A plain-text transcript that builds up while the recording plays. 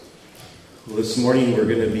Well, this morning we're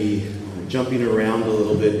going to be jumping around a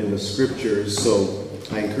little bit in the scriptures, so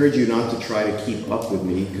I encourage you not to try to keep up with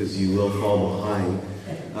me because you will fall behind.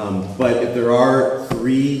 But if there are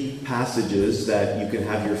three passages that you can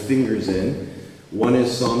have your fingers in, one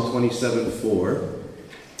is Psalm 27:4,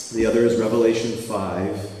 the other is Revelation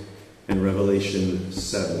 5, and Revelation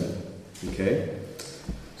 7. Okay?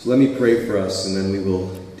 So let me pray for us, and then we will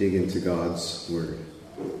dig into God's Word.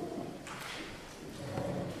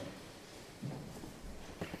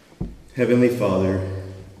 Heavenly Father,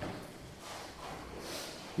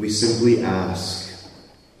 we simply ask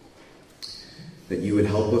that you would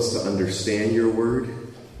help us to understand your word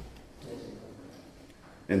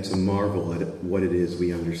and to marvel at what it is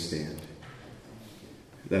we understand.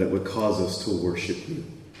 That it would cause us to worship you,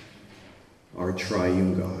 our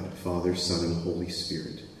triune God, Father, Son, and Holy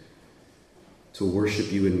Spirit. To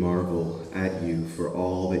worship you and marvel at you for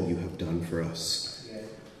all that you have done for us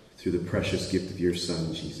through the precious gift of your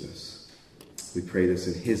Son, Jesus. We pray this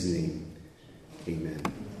in his name. Amen.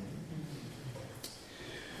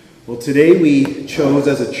 Well, today we chose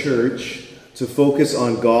as a church to focus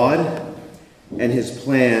on God and his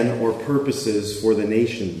plan or purposes for the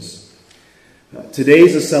nations. Today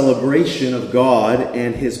is a celebration of God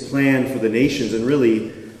and his plan for the nations and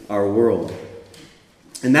really our world.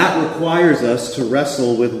 And that requires us to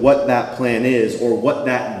wrestle with what that plan is or what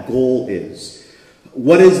that goal is.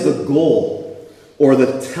 What is the goal or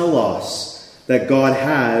the telos that God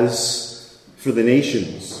has for the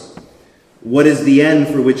nations? What is the end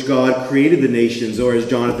for which God created the nations? Or as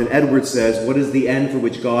Jonathan Edwards says, what is the end for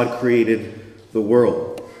which God created the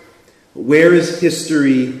world? Where is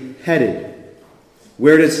history headed?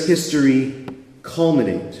 Where does history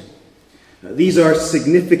culminate? These are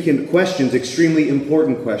significant questions, extremely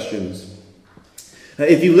important questions.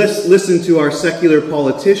 If you listen to our secular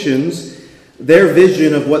politicians, their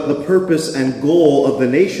vision of what the purpose and goal of the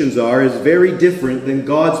nations are is very different than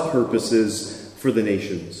God's purposes for the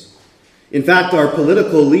nations. In fact, our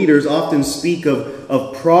political leaders often speak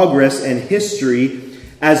of progress and history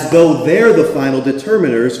as though they're the final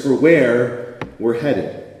determiners for where we're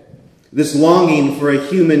headed. This longing for a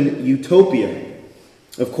human utopia,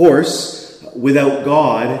 of course, without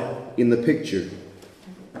God in the picture.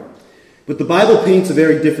 But the Bible paints a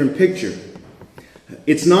very different picture.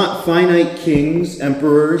 It's not finite kings,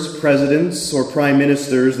 emperors, presidents, or prime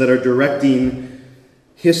ministers that are directing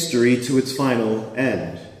history to its final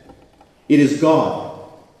end. It is God,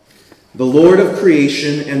 the Lord of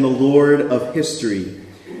creation and the Lord of history.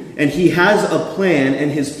 And he has a plan, and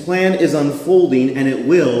his plan is unfolding, and it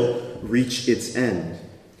will reach its end.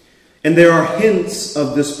 And there are hints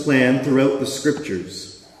of this plan throughout the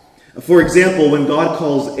scriptures. For example, when God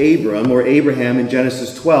calls Abram or Abraham in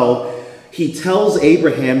Genesis 12, he tells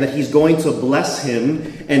Abraham that he's going to bless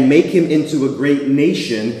him and make him into a great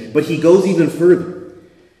nation, but he goes even further.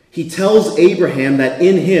 He tells Abraham that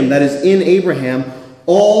in him, that is in Abraham,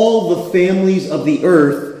 all the families of the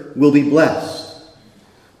earth will be blessed.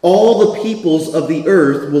 All the peoples of the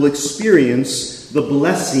earth will experience the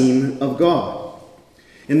blessing of God.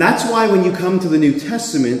 And that's why when you come to the New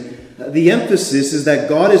Testament, the emphasis is that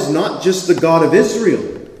God is not just the God of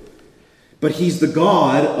Israel, but he's the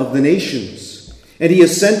God of the nations. And he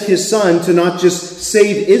has sent his Son to not just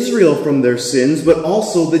save Israel from their sins, but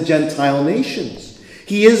also the Gentile nations.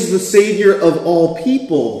 He is the Savior of all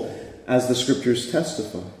people, as the scriptures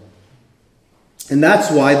testify. And that's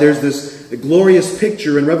why there's this glorious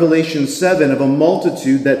picture in Revelation 7 of a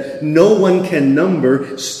multitude that no one can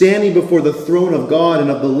number, standing before the throne of God and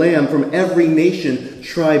of the Lamb from every nation,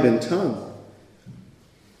 tribe, and tongue.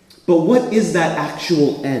 But what is that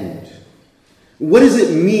actual end? What does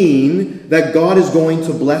it mean that God is going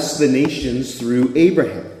to bless the nations through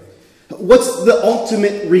Abraham? What's the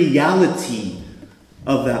ultimate reality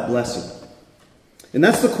of that blessing? And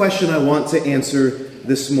that's the question I want to answer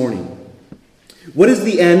this morning. What is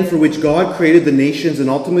the end for which God created the nations and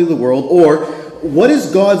ultimately the world? Or what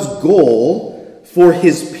is God's goal for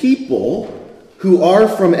his people who are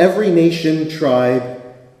from every nation, tribe,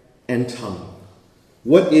 and tongue?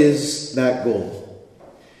 What is that goal?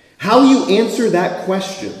 How you answer that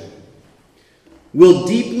question will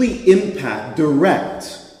deeply impact,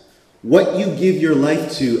 direct what you give your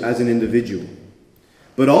life to as an individual,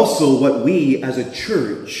 but also what we as a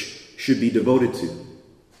church should be devoted to.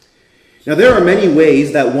 Now, there are many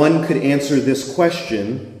ways that one could answer this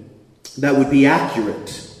question that would be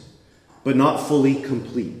accurate, but not fully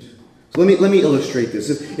complete. So let me illustrate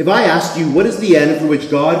this. If I asked you, what is the end for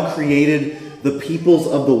which God created the peoples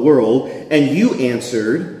of the world, and you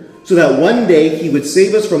answered, so that one day he would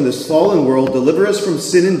save us from this fallen world, deliver us from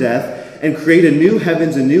sin and death, and create a new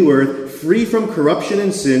heavens and new earth free from corruption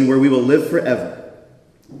and sin, where we will live forever.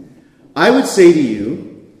 I would say to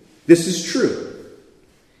you, this is true.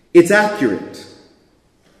 It's accurate,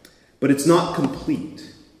 but it's not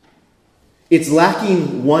complete. It's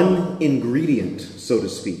lacking one ingredient, so to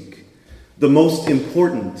speak, the most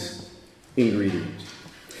important ingredient.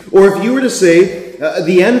 Or if you were to say,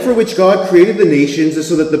 the end for which God created the nations is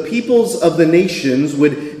so that the peoples of the nations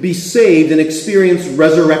would be saved and experience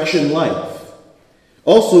resurrection life.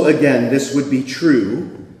 Also, again, this would be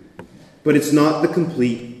true, but it's not the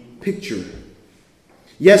complete picture.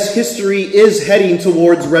 Yes, history is heading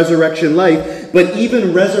towards resurrection life, but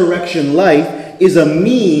even resurrection life is a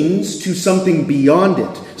means to something beyond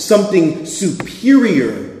it, something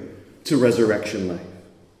superior to resurrection life.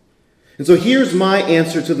 And so here's my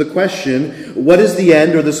answer to the question, what is the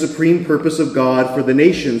end or the supreme purpose of God for the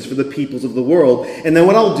nations, for the peoples of the world? And then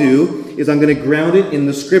what I'll do is I'm going to ground it in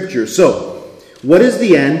the Scripture. So, what is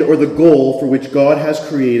the end or the goal for which God has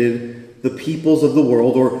created the peoples of the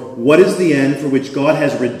world? Or what is the end for which God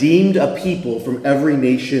has redeemed a people from every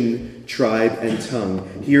nation, tribe, and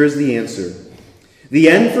tongue? Here is the answer. The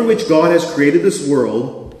end for which God has created this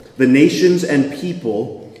world, the nations and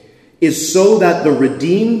people, is so that the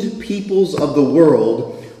redeemed peoples of the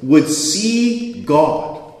world would see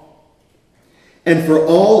God and for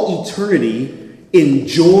all eternity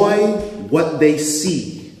enjoy what they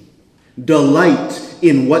see, delight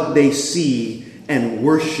in what they see, and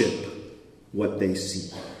worship what they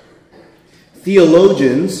see.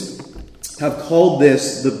 Theologians have called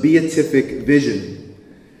this the beatific vision.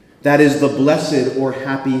 That is the blessed or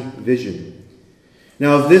happy vision.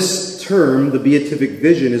 Now, if this term, the beatific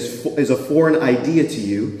vision, is a foreign idea to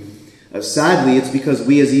you, sadly, it's because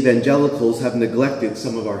we as evangelicals have neglected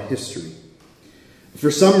some of our history. For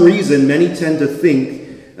some reason, many tend to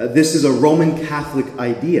think this is a Roman Catholic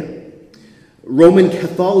idea. Roman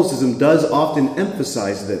Catholicism does often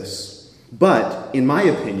emphasize this, but, in my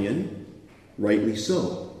opinion, rightly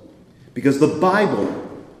so, because the Bible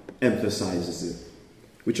emphasizes it,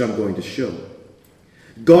 which I'm going to show.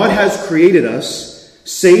 God has created us,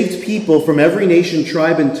 saved people from every nation,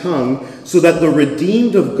 tribe, and tongue, so that the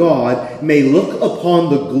redeemed of God may look upon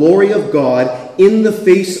the glory of God in the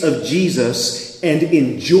face of Jesus and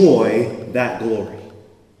enjoy that glory.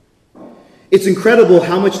 It's incredible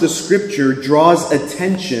how much the Scripture draws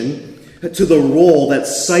attention to the role that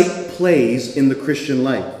sight plays in the Christian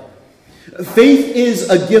life. Faith is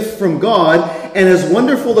a gift from God, and as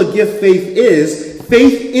wonderful a gift faith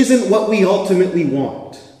isn't what we ultimately want.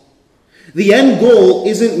 The end goal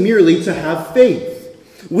isn't merely to have faith.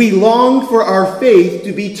 We long for our faith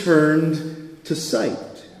to be turned to sight.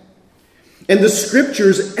 And the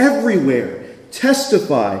Scriptures everywhere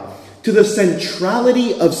testify to the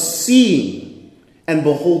centrality of seeing and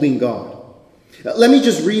beholding God. Let me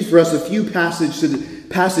just read for us a few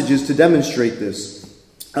passages to demonstrate this.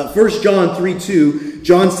 1 John 3:2,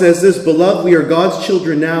 John says this, "Beloved, we are God's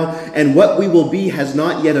children now, and what we will be has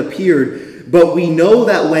not yet appeared. But we know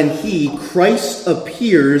that when He, Christ,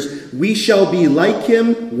 appears, we shall be like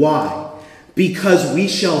Him." Why? Because we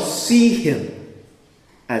shall see Him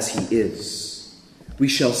as He is. We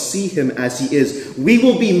shall see Him as He is. We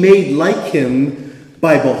will be made like Him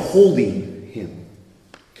by beholding Him.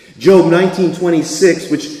 Job 19:26,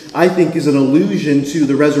 which I think is an allusion to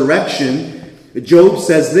the resurrection, Job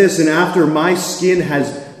says this, "And after my skin has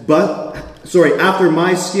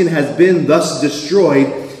been thus destroyed,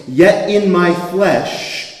 yet in my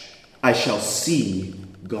flesh I shall see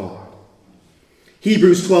God."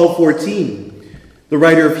 Hebrews 12:14. The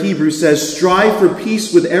writer of Hebrews says, "Strive for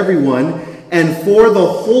peace with everyone and for the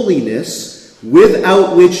holiness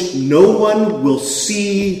without which no one will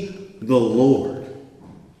see the Lord."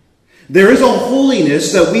 There is a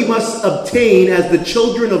holiness that we must obtain as the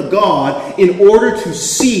children of God in order to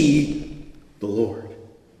see the Lord.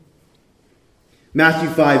 Matthew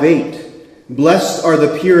 5:8. "Blessed are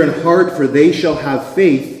the pure in heart, for they shall have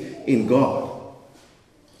faith in God."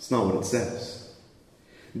 It's not what it says.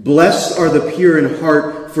 "Blessed are the pure in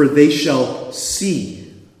heart, for they shall see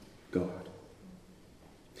God."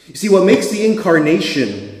 You see, what makes the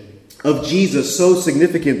incarnation of Jesus so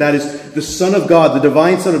significant, that is the Son of God, the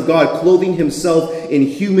divine Son of God, clothing Himself in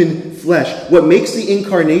human flesh. What makes the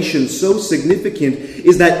incarnation so significant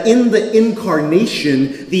is that in the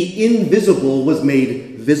incarnation, the invisible was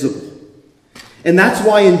made visible. And that's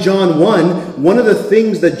why in John 1, one of the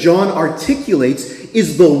things that John articulates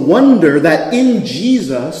is the wonder that in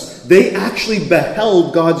Jesus, they actually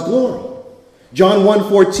beheld God's glory. John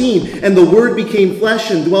 1:14, "And the Word became flesh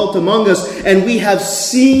and dwelt among us, and we have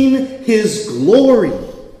seen His glory.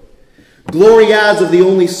 Glory as of the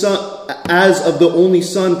only Son as of the only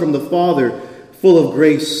Son from the Father, full of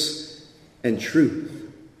grace and truth.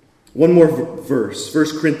 One more verse,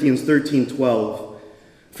 1 Corinthians 13:12.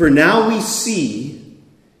 For now we see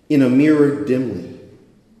in a mirror dimly.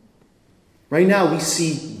 Right now we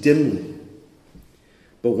see dimly.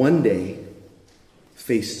 But one day,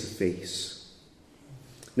 face to face.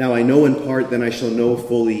 Now I know in part, then I shall know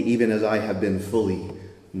fully, even as I have been fully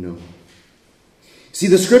known. See,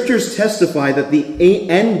 the scriptures testify that the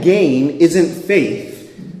end game isn't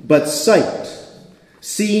faith, but sight.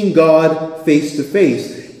 Seeing God face to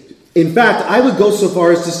face. In fact, I would go so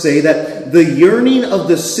far as to say that the yearning of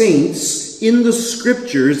the saints in the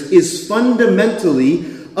scriptures is fundamentally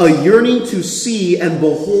a yearning to see and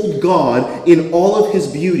behold God in all of his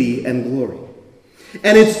beauty and glory.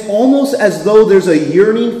 And it's almost as though there's a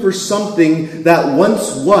yearning for something that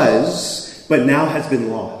once was, but now has been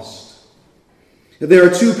lost. There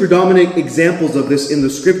are two predominant examples of this in the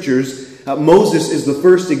scriptures. Moses is the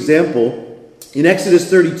first example. In Exodus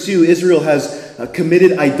 32, Israel has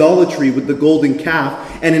committed idolatry with the golden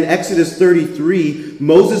calf. And in Exodus 33,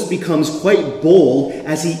 Moses becomes quite bold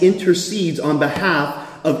as he intercedes on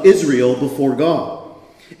behalf of Israel before God.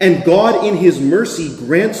 And God, in his mercy,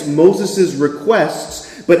 grants Moses'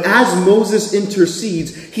 requests. But as Moses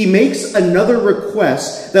intercedes, he makes another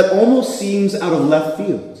request that almost seems out of left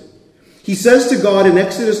field. He says to God in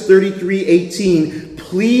Exodus 33:18,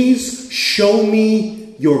 please show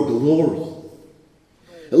me your glory.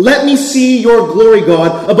 Let me see your glory,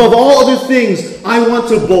 God. Above all other things, I want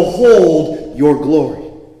to behold your glory.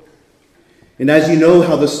 And as you know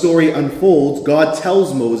how the story unfolds, God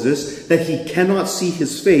tells Moses that he cannot see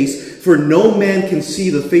his face, for no man can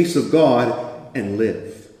see the face of God and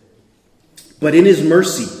live. But in his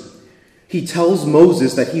mercy, he tells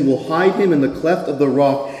Moses that he will hide him in the cleft of the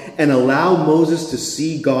rock and allow Moses to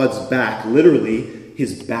see God's back, literally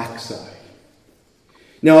his backside.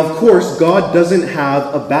 Now, of course, God doesn't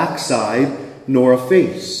have a backside nor a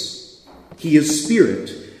face. He is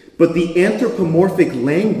spirit. But the anthropomorphic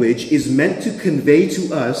language is meant to convey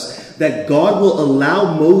to us that God will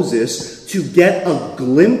allow Moses to get a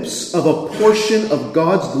glimpse of a portion of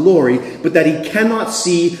God's glory, but that he cannot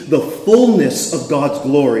see the fullness of God's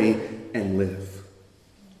glory and live.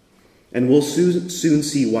 And we'll soon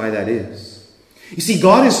see why that is. You see,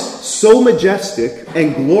 God is so majestic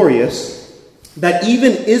and glorious that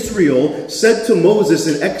even Israel said to Moses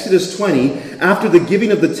in Exodus 20, after the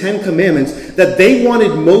giving of the Ten Commandments, that they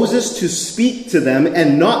wanted Moses to speak to them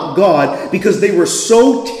and not God, because they were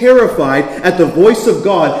so terrified at the voice of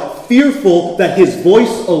God, fearful that his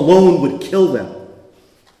voice alone would kill them.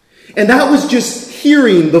 And that was just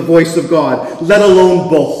hearing the voice of God, let alone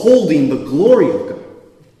beholding the glory of God.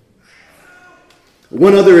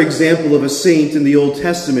 One other example of a saint in the Old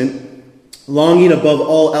Testament longing above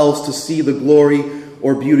all else to see the glory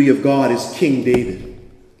or beauty of God is King David.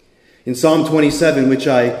 In Psalm 27, which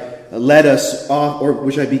I led us off, or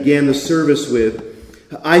which I began the service with,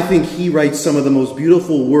 I think he writes some of the most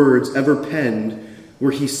beautiful words ever penned,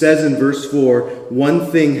 where he says in verse 4,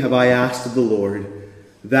 one thing have I asked of the Lord,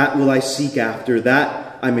 that will I seek after,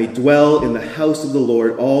 that I may dwell in the house of the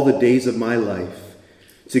Lord all the days of my life,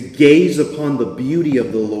 to gaze upon the beauty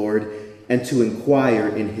of the Lord and to inquire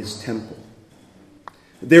in his temple.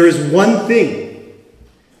 There is one thing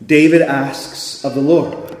David asks of the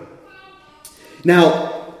Lord.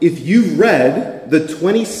 Now, if you've read the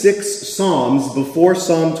 26 Psalms before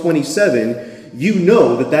Psalm 27, you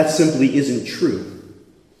know that that simply isn't true.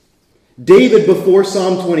 David, before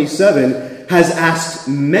Psalm 27, has asked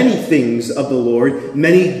many things of the Lord,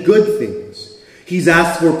 many good things. He's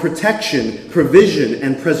asked for protection, provision,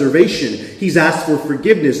 and preservation. He's asked for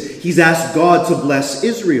forgiveness. He's asked God to bless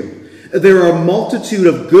Israel. There are a multitude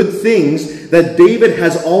of good things that David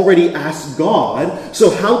has already asked God. So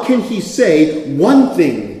how can he say, one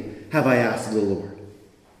thing have I asked of the Lord?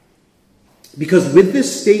 Because with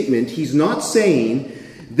this statement, he's not saying,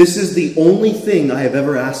 this is the only thing I have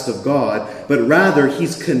ever asked of God, but rather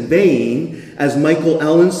he's conveying, as Michael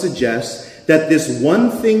Allen suggests, that this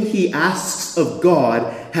one thing he asks of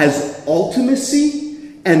God has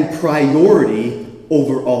ultimacy and priority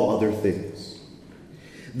over all other things.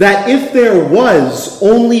 That if there was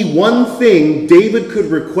only one thing David could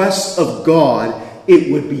request of God, it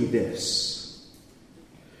would be this: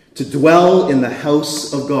 to dwell in the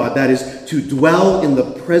house of God. That is, to dwell in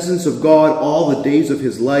the presence of God all the days of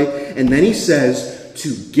his life. And then he says,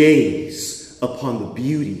 to gaze upon the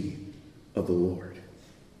beauty of the Lord.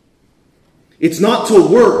 It's not to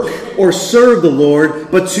work or serve the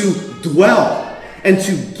Lord, but to dwell and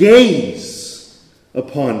to gaze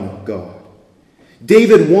upon God.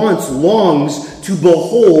 David longs to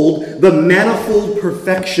behold the manifold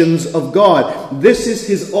perfections of God. This is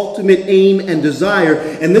his ultimate aim and desire,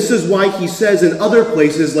 and this is why he says in other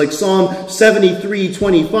places like Psalm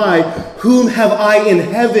 73:25, "Whom have I in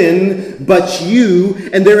heaven but you,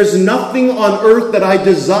 and there is nothing on earth that I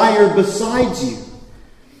desire besides you."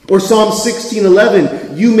 Or Psalm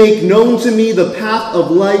 16:11, "You make known to me the path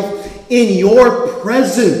of life. In your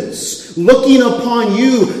presence, looking upon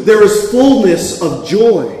you, there is fullness of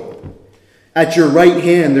joy. At your right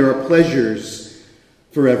hand there are pleasures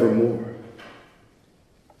forevermore."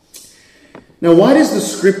 Now, why does the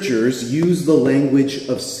Scriptures use the language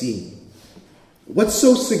of seeing? What's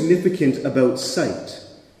so significant about sight?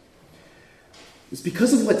 It's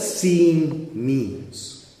because of what seeing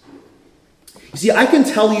means. You see, I can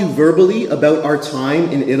tell you verbally about our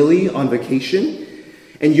time in Italy on vacation,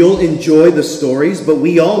 and you'll enjoy the stories, but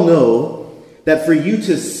we all know that for you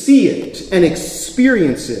to see it and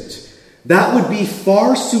experience it, that would be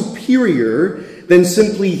far superior than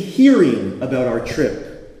simply hearing about our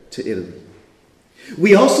trip to Italy.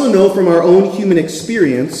 We also know from our own human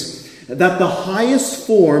experience that the highest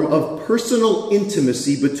form of personal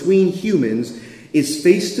intimacy between humans is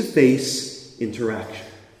face-to-face interaction.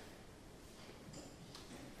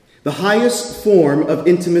 The highest form of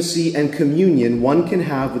intimacy and communion one can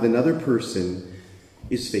have with another person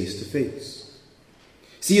is face-to-face.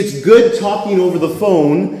 See, it's good talking over the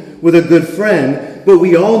phone with a good friend, but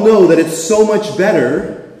we all know that it's so much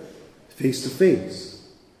better face-to-face.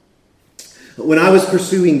 When I was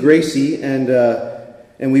pursuing Gracie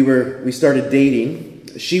and we started dating,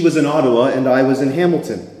 she was in Ottawa and I was in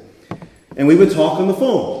Hamilton. And we would talk on the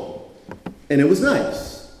phone, and it was nice.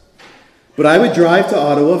 But I would drive to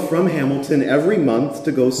Ottawa from Hamilton every month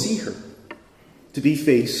to go see her, to be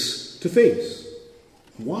face-to-face.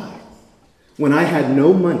 Why? When I had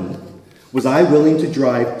no money, was I willing to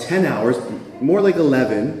drive 10 hours, more like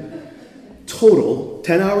 11, total,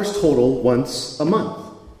 10 hours total once a month?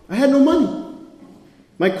 I had no money.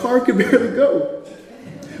 My car could barely go.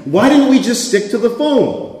 Why didn't we just stick to the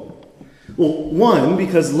phone? Well, one,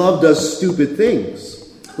 because love does stupid things.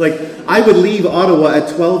 Like, I would leave Ottawa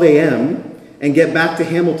at 12 a.m. and get back to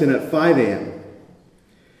Hamilton at 5 a.m.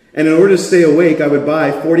 And in order to stay awake, I would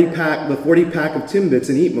buy the 40 pack of Timbits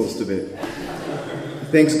and eat most of it.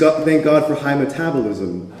 Thank God for high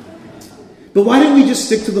metabolism. But why didn't we just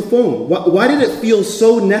stick to the phone? Why did it feel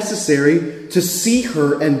so necessary to see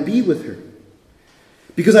her and be with her?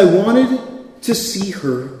 Because I wanted to see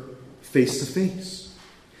her face to face.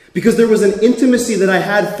 Because there was an intimacy that I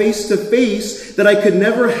had face to face that I could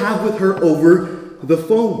never have with her over the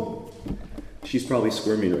phone. She's probably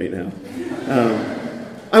squirming right now.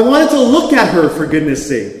 I wanted to look at her, for goodness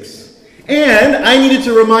sakes. And I needed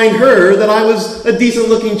to remind her that I was a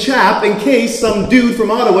decent-looking chap in case some dude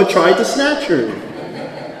from Ottawa tried to snatch her.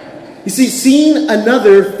 You see, seeing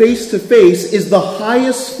another face-to-face is the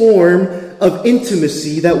highest form of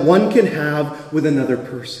intimacy that one can have with another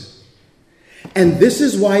person. And this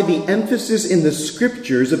is why the emphasis in the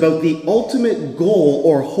Scriptures about the ultimate goal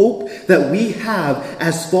or hope that we have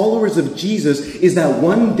as followers of Jesus is that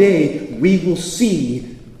one day we will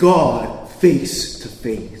see God face to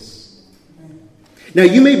face. Now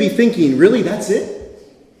you may be thinking, really, that's it?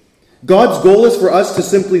 God's goal is for us to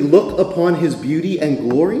simply look upon his beauty and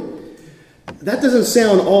glory? That doesn't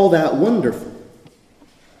sound all that wonderful.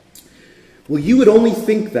 Well, you would only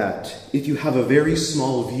think that if you have a very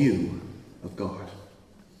small view of God.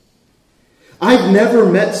 I've never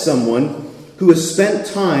met someone who has spent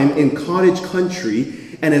time in cottage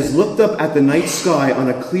country and has looked up at the night sky on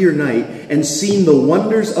a clear night and seen the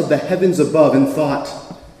wonders of the heavens above and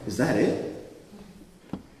thought, is that it?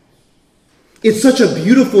 It's such a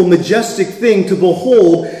beautiful, majestic thing to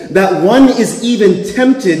behold that one is even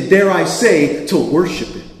tempted, dare I say, to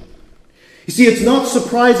worship it. You see, it's not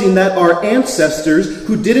surprising that our ancestors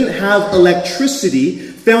who didn't have electricity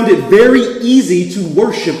found it very easy to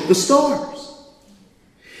worship the stars.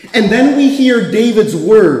 And then we hear David's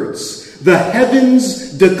words, "The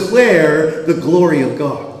heavens declare the glory of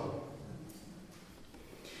God."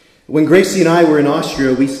 When Gracie and I were in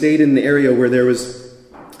Austria, we stayed in the area where there was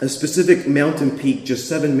a specific mountain peak just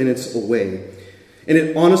 7 minutes away. And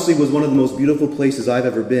it honestly was one of the most beautiful places I've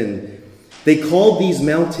ever been. They called these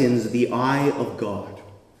mountains the Eye of God.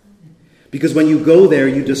 Because when you go there,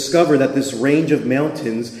 you discover that this range of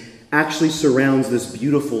mountains actually surrounds this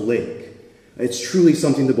beautiful lake. It's truly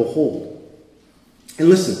something to behold. And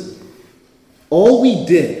listen, all we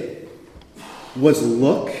did was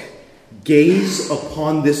look, gaze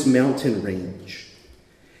upon this mountain range,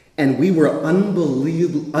 and we were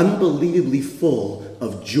unbelievably full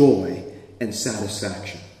of joy and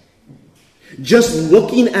satisfaction. Just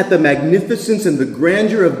looking at the magnificence and the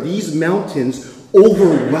grandeur of these mountains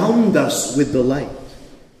overwhelmed us with delight.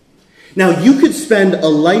 Now, you could spend a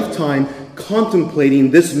lifetime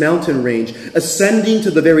contemplating this mountain range, ascending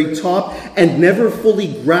to the very top, and never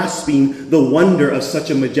fully grasping the wonder of such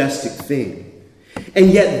a majestic thing. And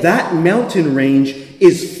yet that mountain range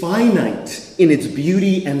is finite in its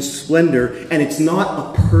beauty and splendor, and it's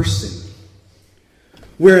not a person.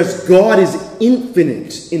 Whereas God is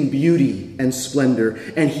infinite in beauty and splendor,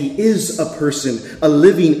 and he is a person, a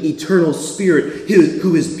living, eternal spirit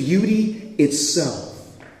who is beauty itself.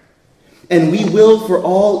 And we will, for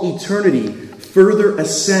all eternity, further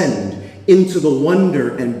ascend into the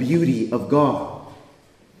wonder and beauty of God.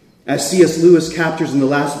 As C.S. Lewis captures in The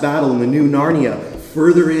Last Battle in the New Narnia,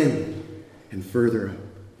 further in and further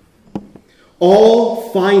out.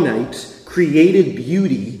 All finite, created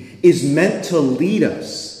beauty is meant to lead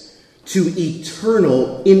us to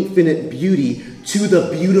eternal, infinite beauty, to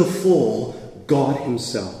the beautiful God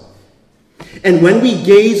himself. And when we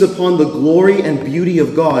gaze upon the glory and beauty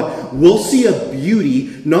of God, we'll see a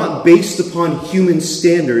beauty not based upon human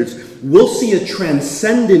standards. We'll see a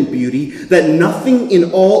transcendent beauty that nothing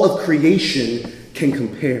in all of creation can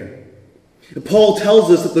compare. Paul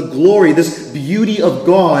tells us that the glory, this beauty of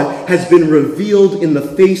God, has been revealed in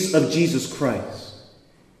the face of Jesus Christ.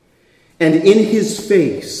 And in his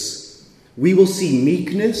face, we will see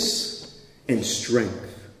meekness and strength.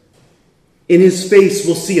 In his face,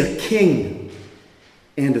 we'll see a king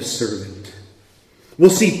and a servant. We'll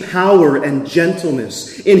see power and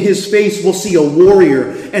gentleness. In his face, we'll see a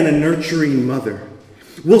warrior and a nurturing mother.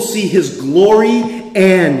 We'll see his glory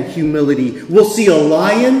and humility. We'll see a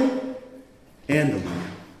lion and a lamb.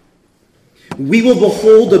 We will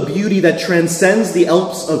behold a beauty that transcends the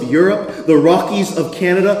Alps of Europe, the Rockies of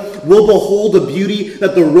Canada. We'll behold a beauty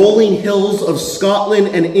that the rolling hills of Scotland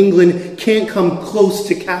and England can't come close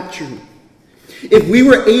to capturing. If we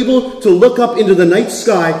were able to look up into the night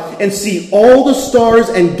sky and see all the stars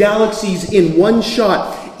and galaxies in one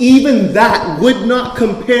shot, even that would not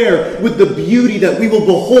compare with the beauty that we will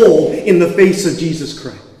behold in the face of Jesus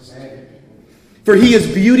Christ. For he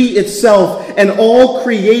is beauty itself, and all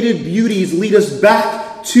created beauties lead us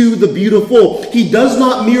back to the beautiful. He does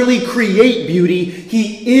not merely create beauty,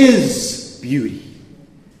 he is beauty.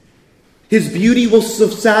 His beauty will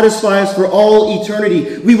satisfy us for all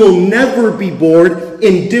eternity. We will never be bored,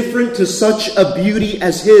 indifferent to such a beauty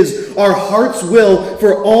as his. Our hearts will,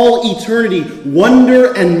 for all eternity,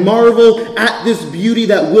 wonder and marvel at this beauty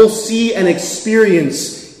that we'll see and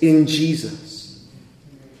experience in Jesus.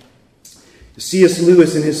 C.S.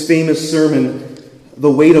 Lewis, in his famous sermon,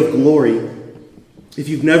 The Weight of Glory, if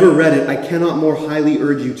you've never read it, I cannot more highly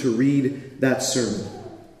urge you to read that sermon.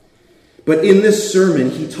 But in this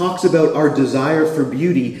sermon, he talks about our desire for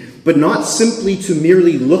beauty, but not simply to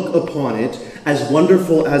merely look upon it, as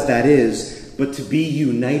wonderful as that is, but to be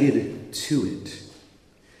united to it.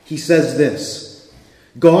 He says this: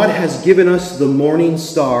 God has given us the morning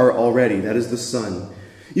star already, that is the sun.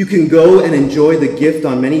 You can go and enjoy the gift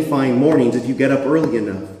on many fine mornings if you get up early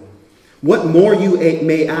enough. What more, you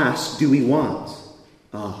may ask, do we want?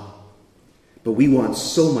 But we want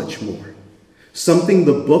so much more. Something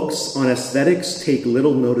the books on aesthetics take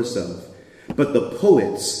little notice of, but the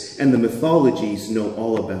poets and the mythologies know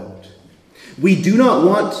all about. We do not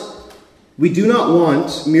want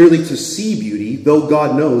merely to see beauty, though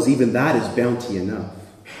God knows even that is bounty enough.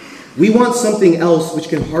 We want something else which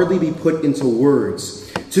can hardly be put into words,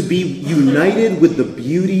 to be united with the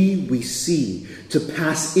beauty we see, to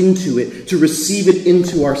pass into it, to receive it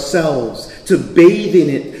into ourselves, to bathe in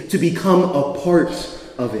it, to become a part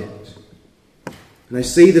of it. And I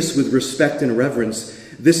say this with respect and reverence.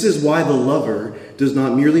 This is why the lover does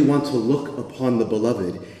not merely want to look upon the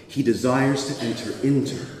beloved. He desires to enter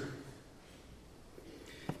into her.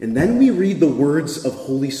 And then we read the words of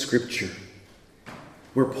Holy Scripture,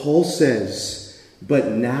 where Paul says,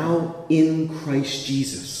 but now in Christ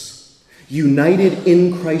Jesus, united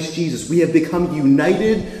in Christ Jesus, we have become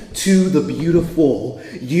united to the beautiful.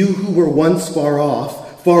 You who were once far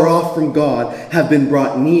off from God, have been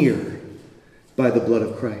brought near by the blood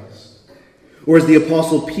of Christ. Or as the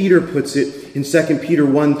Apostle Peter puts it in 2 Peter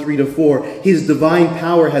 1:3-4, his divine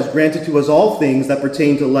power has granted to us all things that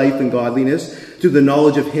pertain to life and godliness, through the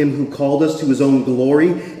knowledge of him who called us to his own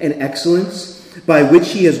glory and excellence, by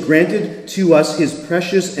which he has granted to us his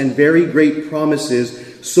precious and very great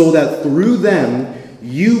promises, so that through them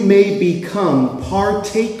you may become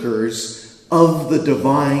partakers of the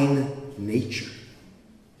divine nature.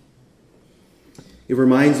 It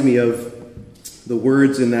reminds me of the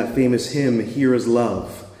words in that famous hymn, Here is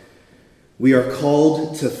Love, We are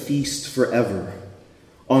called to feast forever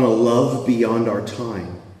on a love beyond our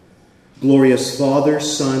time. Glorious Father,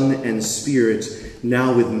 Son, and Spirit,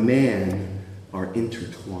 now with man, are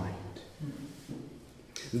intertwined.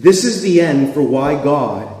 This is the end for why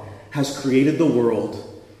God has created the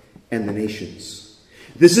world and the nations.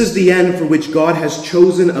 This is the end for which God has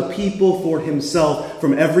chosen a people for himself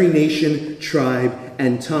from every nation, tribe,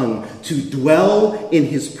 and tongue, to dwell in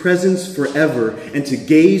his presence forever and to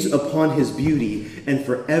gaze upon his beauty and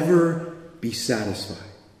forever be satisfied.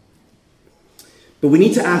 But we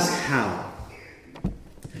need to ask how.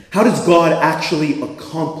 How does God actually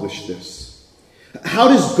accomplish this? How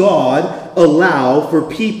does God allow for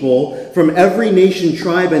people from every nation,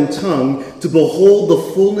 tribe, and tongue to behold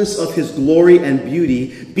the fullness of his glory and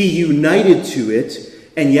beauty, be united to it,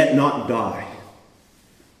 and yet not die?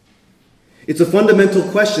 It's a fundamental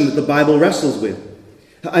question that the Bible wrestles with.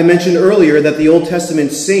 I mentioned earlier that the Old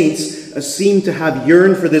Testament saints seem to have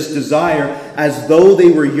yearned for this desire as though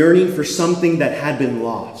they were yearning for something that had been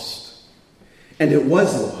lost. And it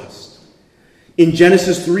was lost. In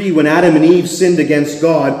Genesis 3, when Adam and Eve sinned against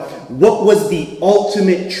God, what was the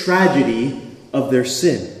ultimate tragedy of their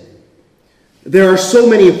sin? There are so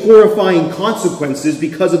many horrifying consequences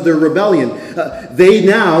because of their rebellion. They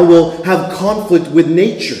now will have conflict with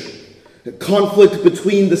nature, conflict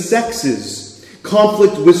between the sexes,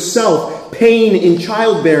 conflict with self, pain in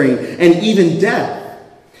childbearing, and even death.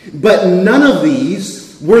 But none of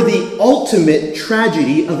these were the ultimate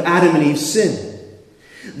tragedy of Adam and Eve's sin.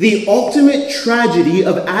 The ultimate tragedy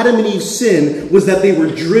of Adam and Eve's sin was that they were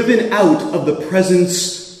driven out of the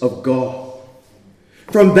presence of God.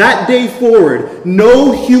 From that day forward,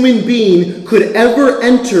 no human being could ever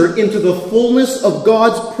enter into the fullness of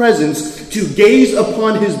God's presence to gaze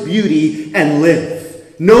upon his beauty and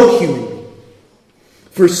live. No human being.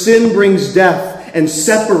 For sin brings death and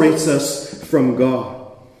separates us from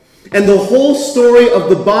God. And the whole story of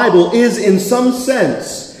the Bible is, in some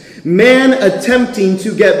sense, man attempting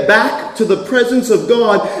to get back to the presence of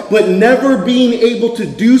God, but never being able to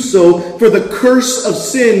do so, for the curse of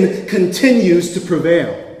sin continues to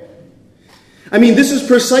prevail. I mean, this is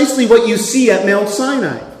precisely what you see at Mount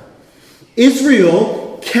Sinai.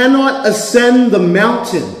 Israel cannot ascend the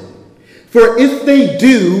mountain, for if they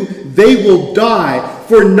do, they will die,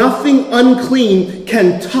 for nothing unclean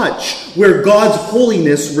can touch where God's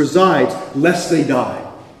holiness resides, lest they die.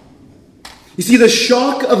 You see, the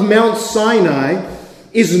shock of Mount Sinai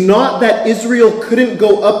is not that Israel couldn't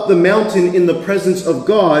go up the mountain in the presence of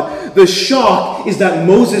God. The shock is that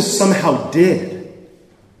Moses somehow did.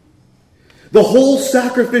 The whole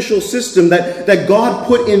sacrificial system that God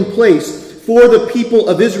put in place for the people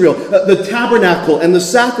of Israel, the tabernacle and the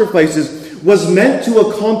sacrifices, was meant to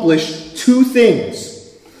accomplish two things.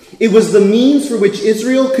 It was the means for which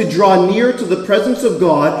Israel could draw near to the presence of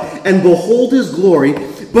God and behold his glory,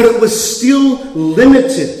 but it was still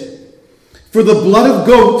limited. For the blood of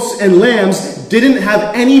goats and lambs didn't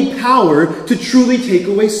have any power to truly take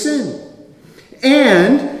away sin.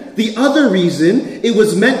 And the other reason, it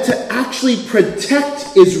was meant to actually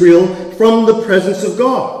protect Israel from the presence of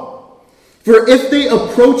God. For if they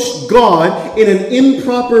approached God in an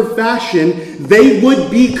improper fashion, they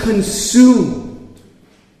would be consumed.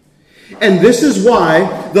 And this is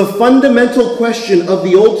why the fundamental question of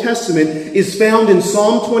the Old Testament is found in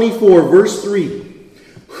Psalm 24, verse 3.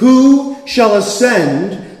 Who shall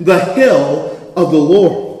ascend the hill of the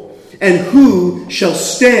Lord? And who shall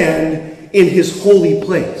stand in his holy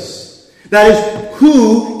place? That is,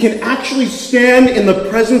 who can actually stand in the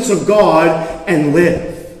presence of God and live?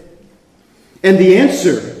 And the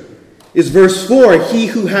answer is verse 4. He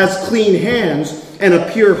who has clean hands and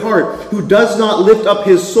a pure heart, who does not lift up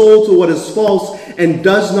his soul to what is false and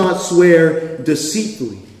does not swear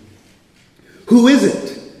deceitfully. Who is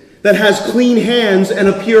it that has clean hands and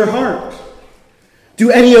a pure heart?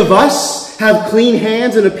 Do any of us have clean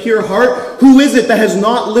hands and a pure heart? Who is it that has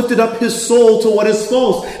not lifted up his soul to what is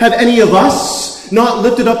false? Have any of us not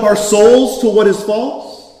lifted up our souls to what is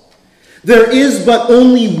false? There is but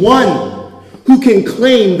only one who can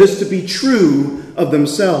claim this to be true of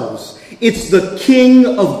themselves. It's the King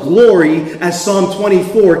of glory, as Psalm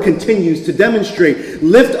 24 continues to demonstrate.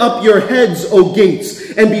 Lift up your heads, O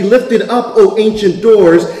gates, and be lifted up, O ancient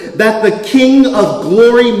doors, that the King of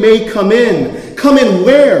glory may come in. Come in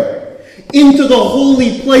where? Into the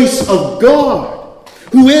holy place of God.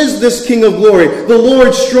 Who is this King of glory? The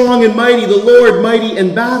Lord strong and mighty, the Lord mighty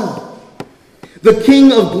in battle. The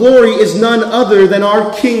King of glory is none other than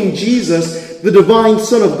our King Jesus, the divine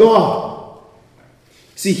Son of God.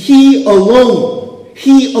 See, he alone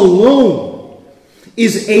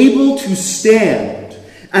is able to stand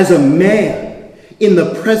as a man in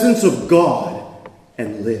the presence of God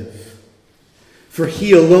and live. For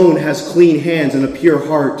he alone has clean hands and a pure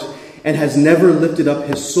heart, and has never lifted up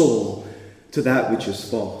his soul to that which is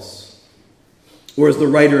false. Or as the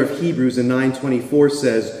writer of Hebrews in 9:24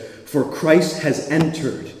 says, for Christ has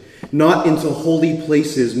entered, not into holy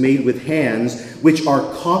places made with hands, which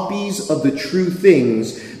are copies of the true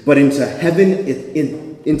things, but into heaven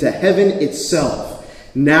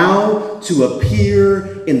itself, now to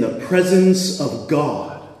appear in the presence of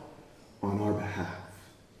God on our behalf.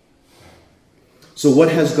 So what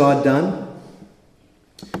has God done?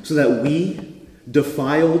 So that we,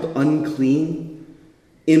 defiled, unclean,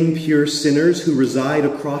 impure sinners who reside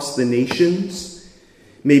across the nations,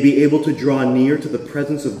 may be able to draw near to the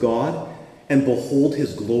presence of God and behold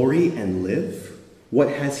his glory and live. What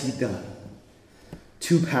has he done?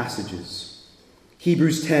 2 passages.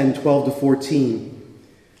 Hebrews 10:12-14.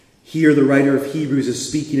 Here the writer of Hebrews is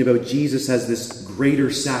speaking about Jesus as this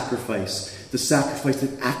greater sacrifice, the sacrifice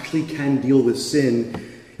that actually can deal with sin.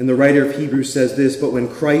 And the writer of Hebrews says this, but when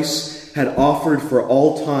Christ had offered for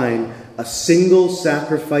all time a single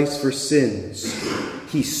sacrifice for sins,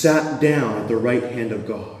 he sat down at the right hand of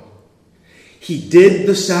God. He did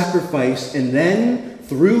the sacrifice, and then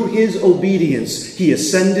through his obedience, he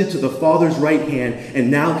ascended to the Father's right hand,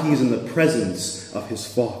 and now he is in the presence of his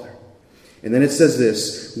Father. And then it says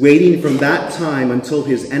this, waiting from that time until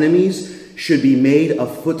his enemies should be made a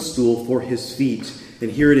footstool for his feet.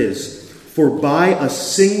 And here it is. For by a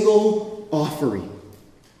single offering,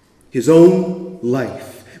 his own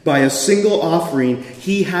life, by a single offering,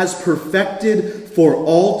 he has perfected for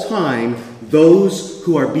all time those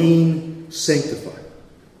who are being sanctified.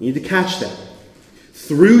 You need to catch that.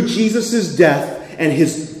 Through Jesus' death and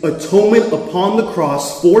his atonement upon the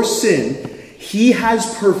cross for sin, he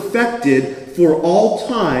has perfected for all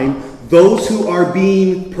time those who are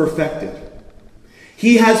being perfected.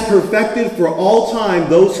 He has perfected for all time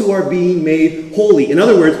those who are being made holy. In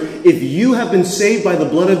other words, if you have been saved by the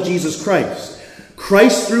blood of Jesus Christ,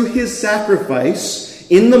 Christ through his sacrifice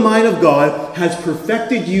in the mind of God has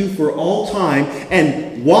perfected you for all time.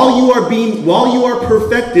 And while you are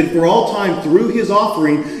perfected for all time through his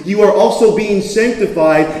offering, you are also being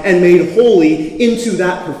sanctified and made holy into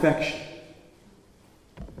that perfection.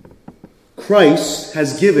 Christ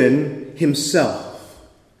has given himself.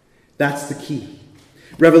 That's the key.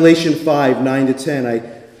 Revelation 5:9-10.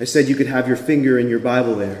 I said you could have your finger in your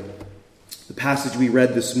Bible there. The passage we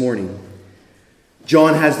read this morning.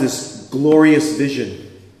 John has this glorious vision.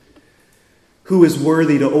 Who is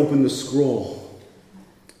worthy to open the scroll,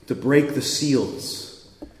 to break the seals?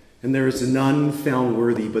 And there is none found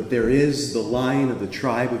worthy, but there is the Lion of the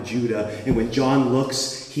tribe of Judah. And when John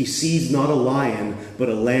looks, he sees not a lion, but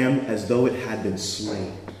a lamb as though it had been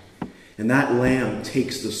slain. And that lamb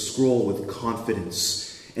takes the scroll with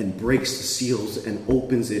confidence and breaks the seals and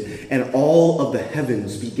opens it. And all of the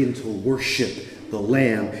heavens begin to worship the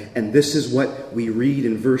Lamb. And this is what we read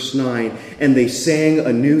in verse 9. And they sang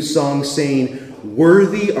a new song saying,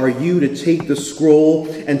 worthy are you to take the scroll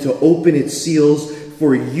and to open its seals,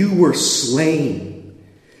 for you were slain.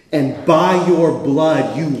 And by your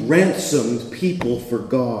blood you ransomed people for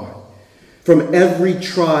God, from every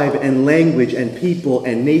tribe and language and people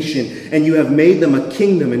and nation, and you have made them a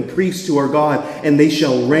kingdom and priests to our God, and they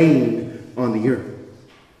shall reign on the earth.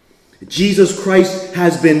 Jesus Christ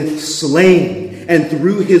has been slain, and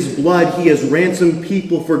through his blood he has ransomed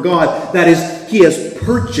people for God. That is, he has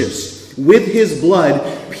purchased with his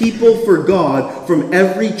blood people for God from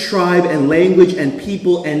every tribe and language and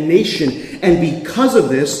people and nation. And because of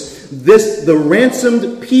this, the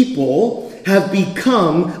ransomed people have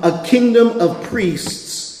become a kingdom of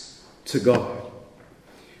priests to God.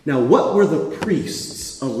 Now, what were the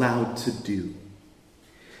priests allowed to do?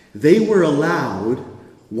 They were allowed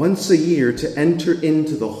once a year to enter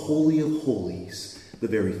into the Holy of Holies, the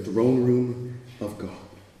very throne room of God.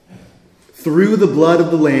 Through the blood of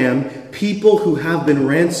the Lamb, people who have been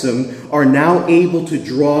ransomed are now able to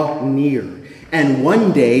draw near. And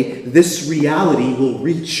one day, this reality will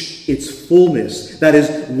reach its fullness. That is,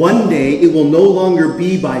 one day it will no longer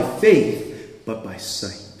be by faith, but by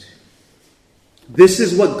sight. This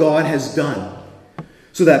is what God has done,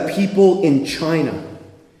 so that people in China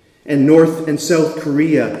and North and South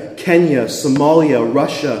Korea, Kenya, Somalia,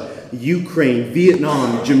 Russia, Ukraine,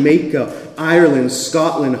 Vietnam, Jamaica, Ireland,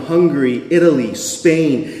 Scotland, Hungary, Italy,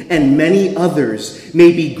 Spain, and many others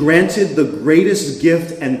may be granted the greatest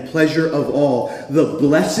gift and pleasure of all, the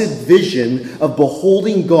blessed vision of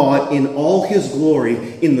beholding God in all his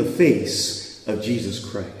glory in the face of Jesus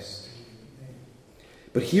Christ.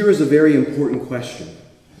 But here is a very important question.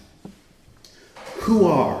 Who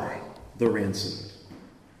are the ransomed?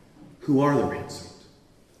 Who are the ransomed?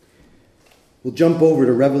 We'll jump over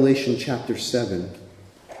to Revelation chapter 7,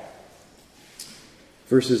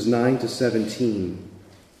 verses 9 to 17.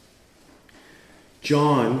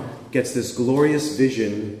 John gets this glorious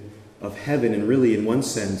vision of heaven, and really, in one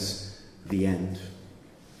sense, the end.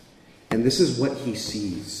 And this is what he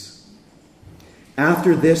sees.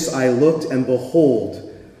 After this I looked, and behold,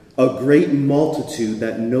 a great multitude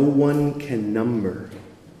that no one can number.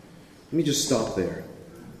 Let me just stop there.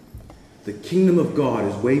 The kingdom of God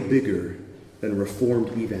is way bigger than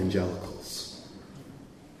Reformed evangelicals.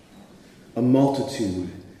 A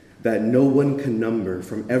multitude that no one can number,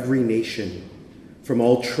 from every nation, from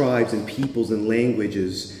all tribes and peoples and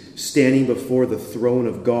languages, standing before the throne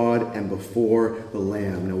of God and before the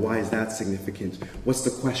Lamb. Now, why is that significant? What's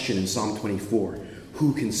the question in Psalm 24?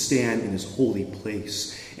 Who can stand in his holy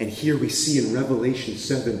place? And here we see in Revelation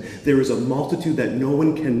 7, there is a multitude that no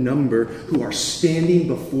one can number who are standing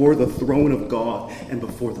before the throne of God and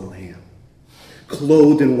before the Lamb,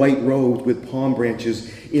 clothed in white robes with palm branches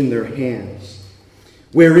in their hands.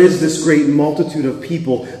 Where is this great multitude of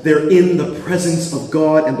people? They're in the presence of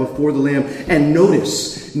God and before the Lamb. And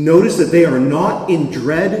notice that they are not in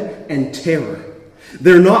dread and terror.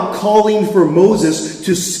 They're not calling for Moses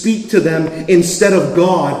to speak to them instead of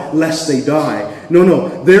God, lest they die.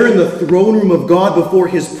 No. They're in the throne room of God before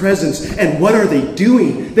his presence. And what are they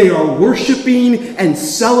doing? They are worshiping and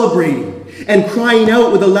celebrating and crying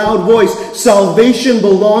out with a loud voice, salvation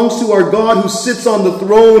belongs to our God who sits on the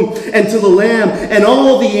throne and to the Lamb. And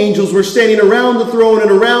all the angels were standing around the throne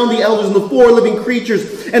and around the elders and the four living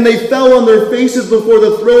creatures. And they fell on their faces before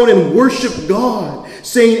the throne and worshiped God,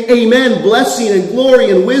 saying, Amen, blessing and glory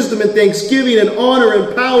and wisdom and thanksgiving and honor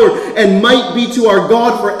and power and might be to our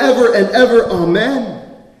God forever and ever. Amen.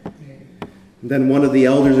 And then one of the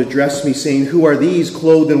elders addressed me, saying, Who are these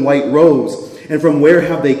clothed in white robes? And from where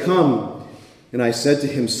have they come? And I said to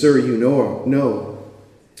him, Sir, you know.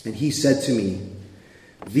 And he said to me,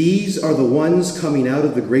 These are the ones coming out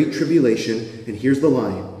of the great tribulation. And here's the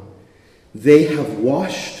line. They have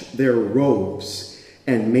washed their robes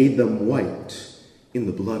and made them white in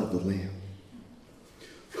the blood of the Lamb.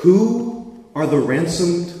 Who are the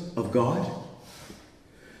ransomed of God?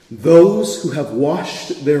 Those who have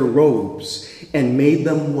washed their robes and made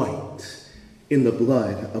them white in the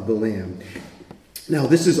blood of the Lamb. Now,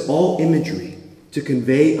 this is all imagery to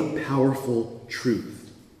convey a powerful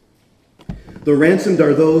truth. The ransomed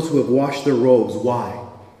are those who have washed their robes. Why?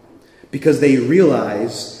 Because they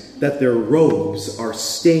realize that their robes are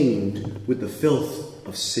stained with the filth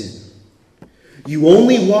of sin. You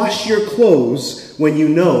only wash your clothes when you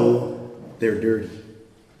know they're dirty.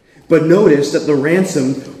 But notice that the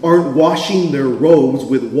ransomed aren't washing their robes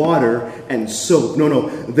with water and soap. No,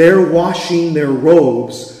 they're washing their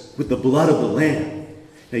robes with the blood of the Lamb.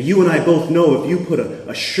 Now, you and I both know if you put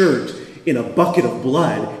a shirt in a bucket of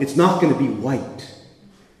blood, it's not going to be white.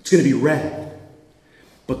 It's going to be red.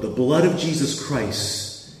 But the blood of Jesus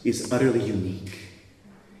Christ is utterly unique.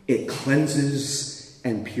 It cleanses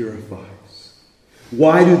and purifies.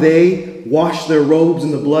 Why do they wash their robes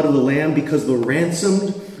in the blood of the Lamb? Because the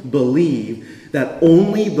ransomed believe that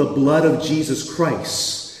only the blood of Jesus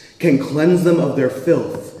Christ can cleanse them of their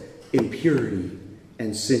filth, impurity,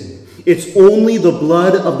 and sin. It's only the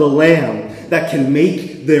blood of the Lamb that can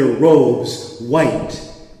make their robes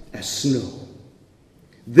white as snow.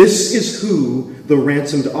 This is who the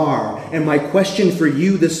ransomed are. And my question for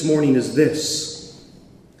you this morning is this.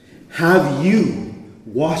 Have you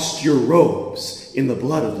washed your robes in the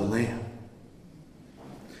blood of the Lamb?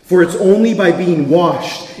 For it's only by being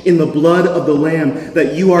washed in the blood of the Lamb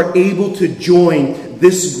that you are able to join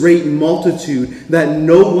this great multitude that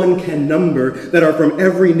no one can number, that are from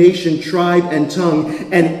every nation, tribe, and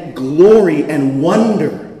tongue, and glory and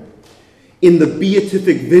wonder in the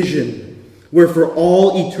beatific vision, where for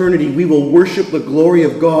all eternity we will worship the glory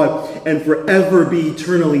of God and forever be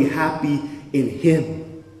eternally happy in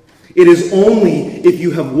Him. It is only if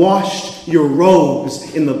you have washed your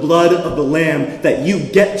robes in the blood of the Lamb that you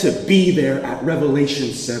get to be there at Revelation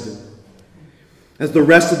 7. As the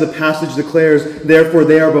rest of the passage declares, therefore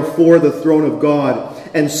they are before the throne of God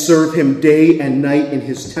and serve him day and night in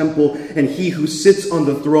his temple, and he who sits on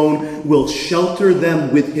the throne will shelter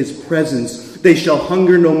them with his presence. They shall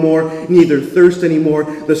hunger no more, neither thirst any more.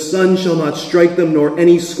 The sun shall not strike them, nor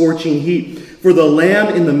any scorching heat. For the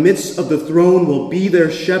Lamb in the midst of the throne will be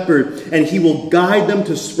their shepherd, and he will guide them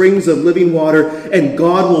to springs of living water, and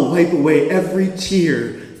God will wipe away every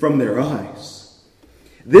tear from their eyes.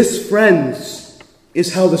 This, friends,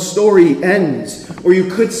 is how the story ends. Or you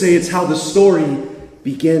could say it's how the story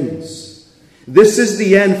begins. This is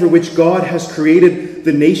the end for which God has created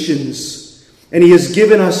the nations, and he has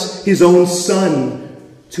given us his own Son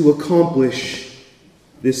to accomplish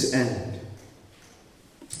this end.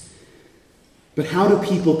 But how do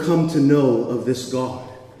people come to know of this God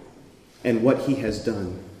and what he has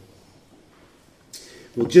done?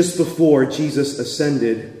 Well, just before Jesus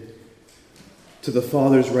ascended to the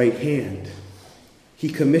Father's right hand, he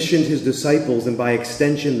commissioned his disciples, and by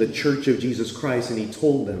extension the church of Jesus Christ, and he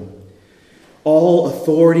told them, "All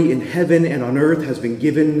authority in heaven and on earth has been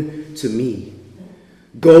given to me.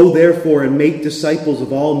 Go therefore and make disciples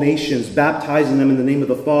of all nations, baptizing them in the name of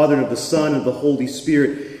the Father and of the Son and of the Holy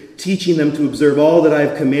Spirit, teaching them to observe all that I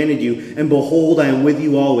have commanded you. And behold, I am with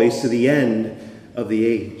you always to the end of the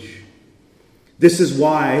age." This is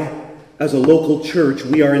why, as a local church,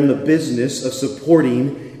 we are in the business of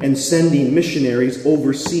supporting and sending missionaries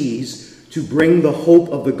overseas to bring the hope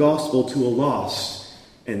of the gospel to a lost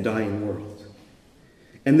and dying world.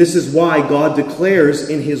 And this is why God declares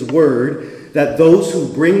in his word that those who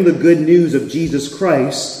bring the good news of Jesus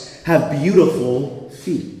Christ have beautiful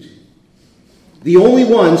feet. The only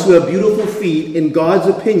ones who have beautiful feet, in God's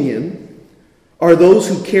opinion, are those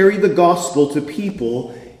who carry the gospel to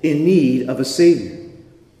people in need of a Savior.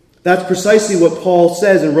 That's precisely what Paul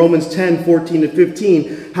says in Romans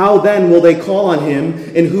 10:14-15. "How then will they call on him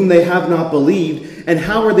in whom they have not believed? And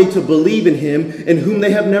how are they to believe in him in whom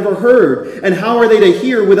they have never heard? And how are they to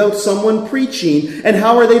hear without someone preaching? And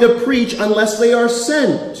how are they to preach unless they are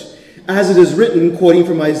sent? As it is written," quoting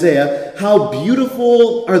from Isaiah, "How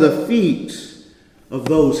beautiful are the feet of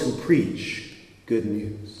those who preach good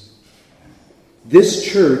news." This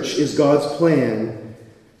church is God's plan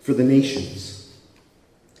for the nations.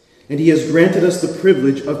 And he has granted us the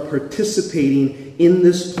privilege of participating in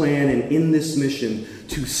this plan and in this mission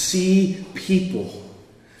to see people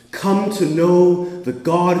come to know the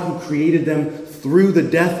God who created them through the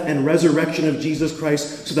death and resurrection of Jesus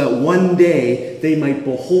Christ, so that one day they might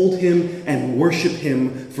behold him and worship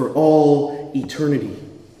him for all eternity.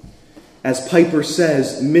 As Piper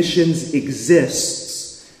says, missions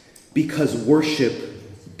exists because worship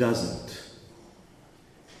doesn't.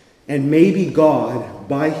 And maybe God,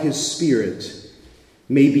 by his Spirit,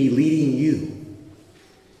 may be leading you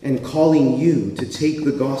and calling you to take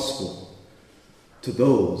the gospel to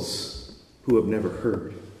those who have never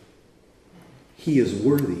heard. He is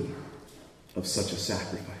worthy of such a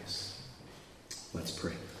sacrifice. Let's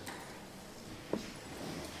pray.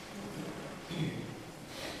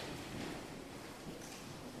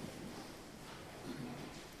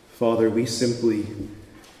 Father, we simply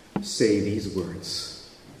say these words.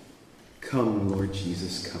 Come, Lord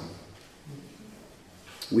Jesus, come.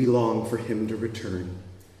 We long for him to return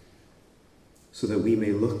so that we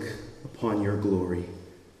may look upon your glory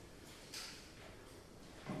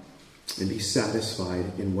and be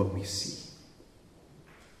satisfied in what we see.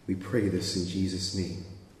 We pray this in Jesus' name.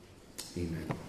 Amen.